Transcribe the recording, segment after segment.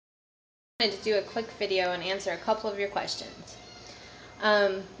I wanted to do a quick video and answer a couple of your questions.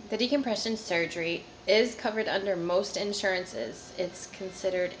 The decompression surgery is covered under most insurances. It's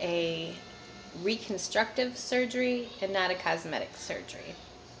considered a reconstructive surgery and not a cosmetic surgery.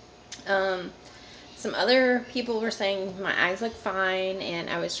 Some other people were saying my eyes look fine, and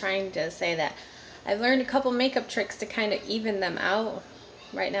I was trying to say that I've learned a couple makeup tricks to kind of even them out.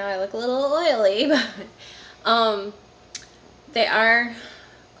 Right now I look a little oily, but they are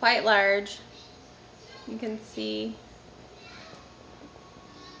quite large. You can see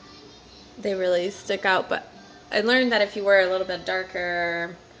they really stick out, but I learned that if you wear a little bit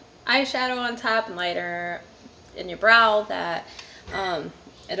darker eyeshadow on top and lighter in your brow, that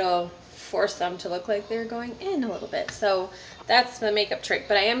it'll force them to look like they're going in a little bit. So that's the makeup trick,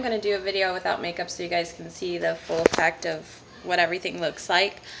 but I am going to do a video without makeup so you guys can see the full effect of what everything looks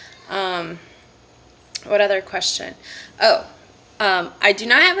like. What other question? I do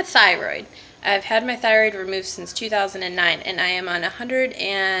not have a thyroid. I've had my thyroid removed since 2009, and I am on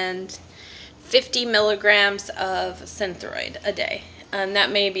 150 milligrams of Synthroid a day.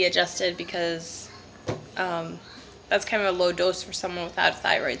 That may be adjusted because that's kind of a low dose for someone without a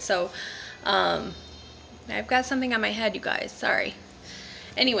thyroid. So I've got something on my head, you guys. Sorry.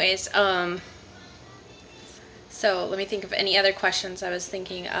 Anyways, so let me think of any other questions I was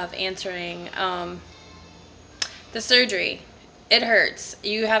thinking of answering. The surgery, it hurts.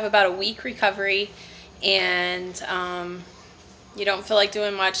 You have about a week recovery, and you don't feel like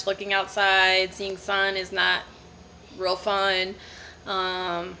doing much. Looking outside, seeing sun is not real fun.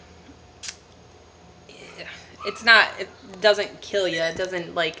 It doesn't kill you. It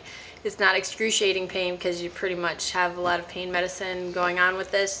doesn't, like, it's not excruciating pain because you pretty much have a lot of pain medicine going on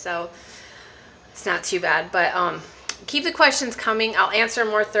with this, so it's not too bad. But keep the questions coming. I'll answer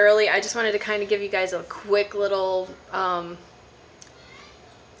more thoroughly. I just wanted to kind of give you guys a quick little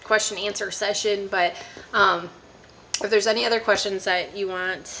question answer session, but if there's any other questions that you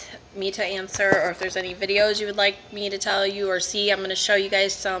want me to answer, or if there's any videos you would like me to tell you or see, I'm going to show you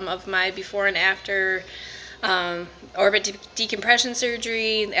guys some of my before and after orbit decompression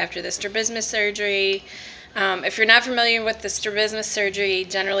surgery, after the strabismus surgery. If you're not familiar with the strabismus surgery, you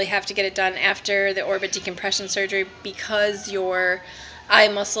generally have to get it done after the orbit decompression surgery because your eye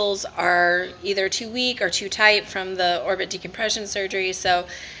muscles are either too weak or too tight from the orbit decompression surgery. So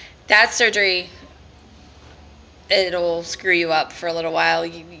that surgery, it'll screw you up for a little while.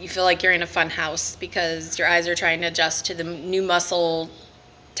 You feel like you're in a fun house because your eyes are trying to adjust to the new muscle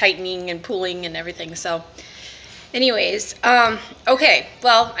tightening and pulling and everything. So anyways, okay,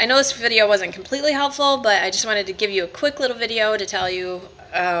 well, I know this video wasn't completely helpful, but I just wanted to give you a quick little video to tell you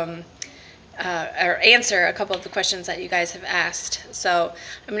or answer a couple of the questions that you guys have asked. So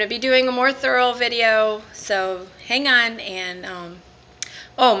I'm going to be doing a more thorough video, so hang on. And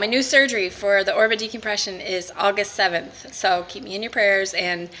oh, my new surgery for the orbit decompression is August 7th, so keep me in your prayers,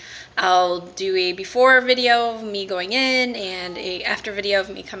 and I'll do a before video of me going in and a after video of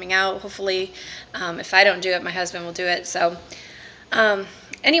me coming out, hopefully. If I don't do it, my husband will do it. So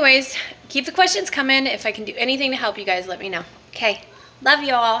anyways, keep the questions coming. If I can do anything to help you guys, let me know. Okay, love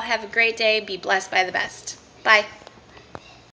you all. Have a great day. Be blessed by the best. Bye.